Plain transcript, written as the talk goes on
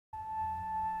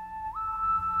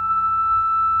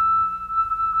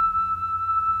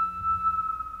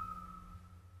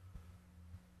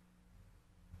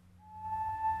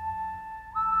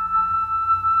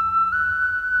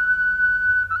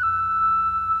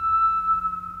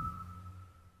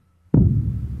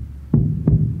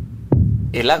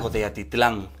El lago de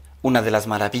Atitlán, una de las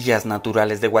maravillas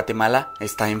naturales de Guatemala,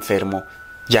 está enfermo.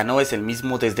 Ya no es el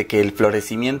mismo desde que el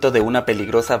florecimiento de una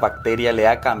peligrosa bacteria le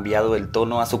ha cambiado el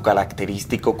tono a su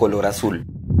característico color azul.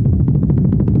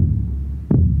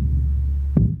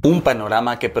 Un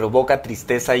panorama que provoca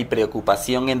tristeza y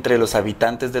preocupación entre los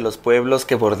habitantes de los pueblos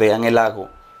que bordean el lago.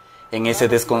 En ese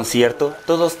desconcierto,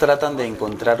 todos tratan de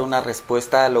encontrar una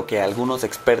respuesta a lo que algunos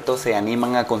expertos se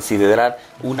animan a considerar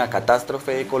una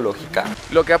catástrofe ecológica.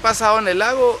 Lo que ha pasado en el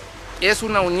lago es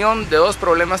una unión de dos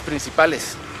problemas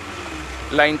principales.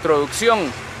 La introducción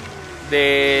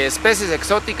de especies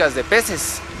exóticas de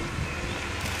peces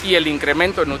y el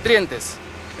incremento de nutrientes.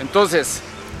 Entonces,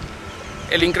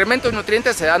 el incremento de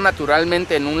nutrientes se da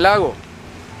naturalmente en un lago.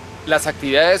 Las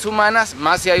actividades humanas,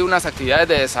 más si hay unas actividades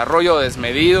de desarrollo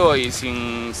desmedido y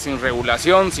sin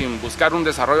regulación, sin buscar un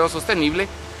desarrollo sostenible,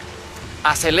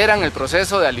 aceleran el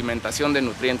proceso de alimentación de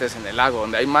nutrientes en el lago,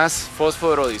 donde hay más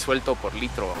fósforo disuelto por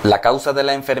litro. La causa de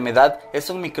la enfermedad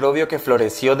es un microbio que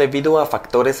floreció debido a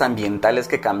factores ambientales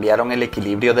que cambiaron el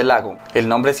equilibrio del lago. El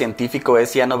nombre científico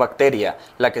es Cianobacteria,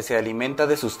 la que se alimenta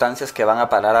de sustancias que van a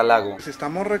parar al lago.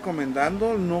 Estamos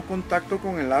recomendando no contacto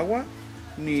con el agua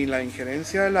ni la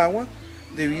injerencia del agua,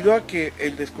 debido a que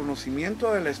el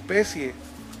desconocimiento de la especie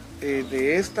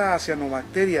de esta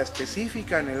cianobacteria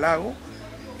específica en el lago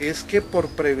es que por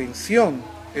prevención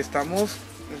estamos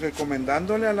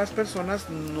recomendándole a las personas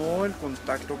no el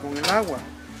contacto con el agua,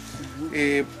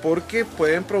 porque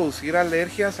pueden producir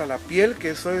alergias a la piel,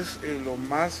 que eso es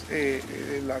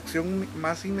la acción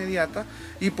más inmediata,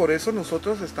 y por eso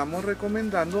nosotros estamos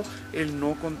recomendando el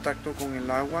no contacto con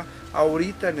el agua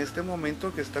ahorita en este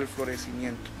momento que está el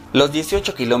florecimiento. Los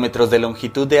 18 kilómetros de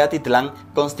longitud de Atitlán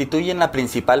constituyen la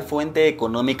principal fuente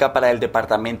económica para el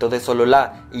departamento de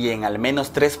Sololá y en al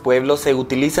menos 3 pueblos se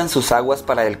utilizan sus aguas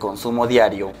para el consumo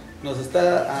diario. Nos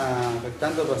está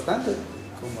afectando bastante,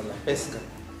 como la pesca,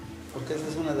 porque esa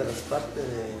es una de las partes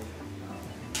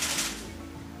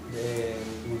del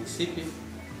municipio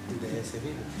de ese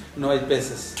video. No hay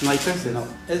peces. ¿No hay peces? No.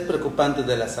 Es preocupante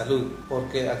de la salud,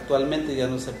 porque actualmente ya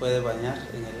no se puede bañar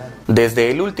en el lago. Desde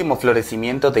el último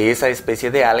florecimiento de esa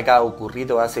especie de alga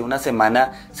ocurrido hace una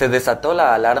semana, se desató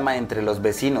la alarma entre los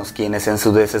vecinos, quienes en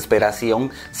su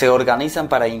desesperación se organizan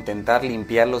para intentar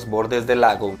limpiar los bordes del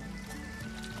lago.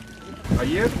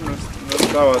 Ayer no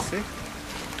estaba así.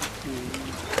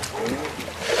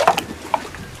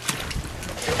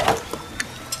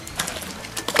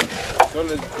 Solo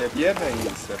de viernes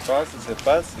y se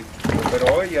pasa,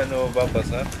 pero hoy ya no va a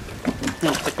pasar.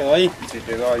 No, se quedó ahí. Se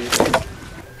quedó ahí.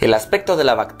 El aspecto de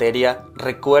la bacteria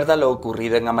recuerda lo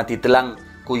ocurrido en Amatitlán,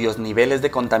 cuyos niveles de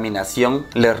contaminación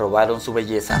le robaron su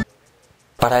belleza.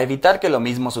 Para evitar que lo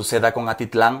mismo suceda con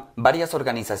Atitlán, varias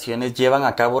organizaciones llevan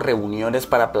a cabo reuniones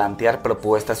para plantear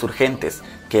propuestas urgentes,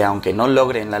 que aunque no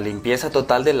logren la limpieza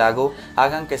total del lago,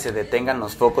 hagan que se detengan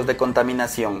los focos de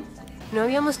contaminación. No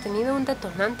habíamos tenido un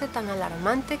detonante tan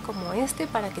alarmante como este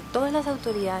para que todas las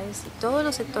autoridades y todos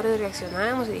los sectores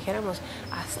reaccionáramos y dijéramos,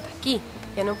 hasta aquí,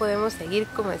 ya no podemos seguir,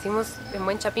 como decimos en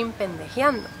buen chapín,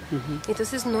 pendejeando.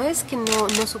 Entonces no es que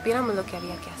no supiéramos lo que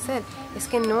había que hacer, es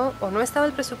que no estaba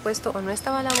el presupuesto o no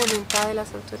estaba la voluntad de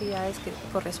las autoridades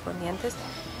correspondientes.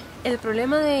 El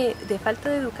problema de falta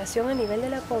de educación a nivel de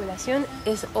la población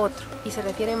es otro y se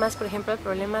refiere más, por ejemplo, al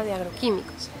problema de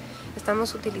agroquímicos.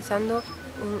 Estamos utilizando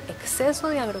un exceso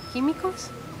de agroquímicos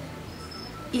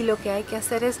y lo que hay que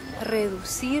hacer es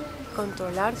reducir,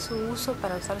 controlar su uso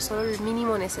para usar solo el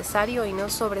mínimo necesario y no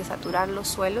sobresaturar los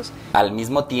suelos. Al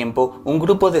mismo tiempo, un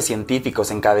grupo de científicos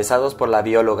encabezados por la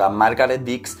bióloga Margaret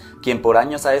Dix, quien por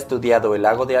años ha estudiado el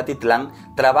lago de Atitlán,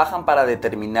 trabajan para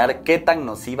determinar qué tan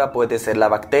nociva puede ser la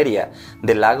bacteria.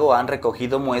 Del lago han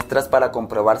recogido muestras para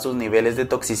comprobar sus niveles de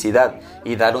toxicidad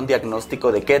y dar un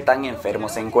diagnóstico de qué tan enfermo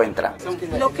se encuentra.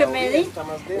 Lo que medí,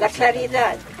 la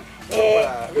claridad.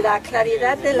 La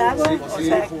claridad del agua, o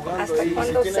sea, hasta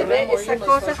cuando se ve esa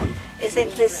cosa, es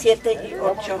entre 7 y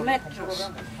 8 metros.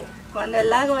 Cuando el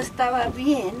lago estaba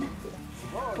bien,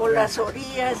 por las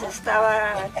orillas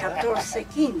estaba 14,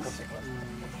 15,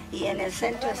 y en el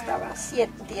centro estaba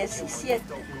 17,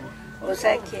 o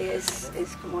sea que es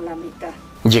como la mitad.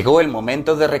 Llegó el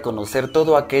momento de reconocer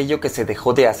todo aquello que se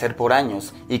dejó de hacer por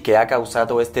años y que ha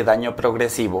causado este daño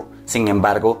progresivo. Sin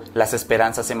embargo, las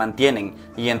esperanzas se mantienen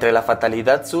y entre la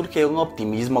fatalidad surge un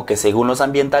optimismo que, según los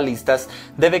ambientalistas,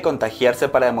 debe contagiarse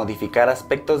para modificar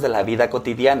aspectos de la vida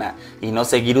cotidiana y no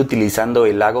seguir utilizando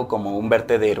el lago como un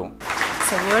vertedero.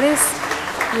 Señores,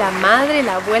 la madre,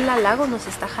 la abuela lago nos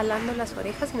está jalando las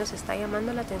orejas y nos está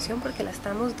llamando la atención porque la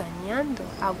estamos dañando,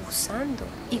 abusando,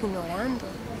 ignorando.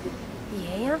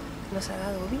 y ella nos ha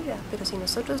dado vida, pero si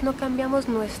nosotros no cambiamos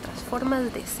nuestras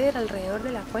formas de ser alrededor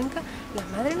de la cuenca, la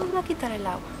madre nos va a quitar el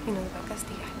agua y nos va a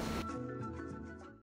castigar.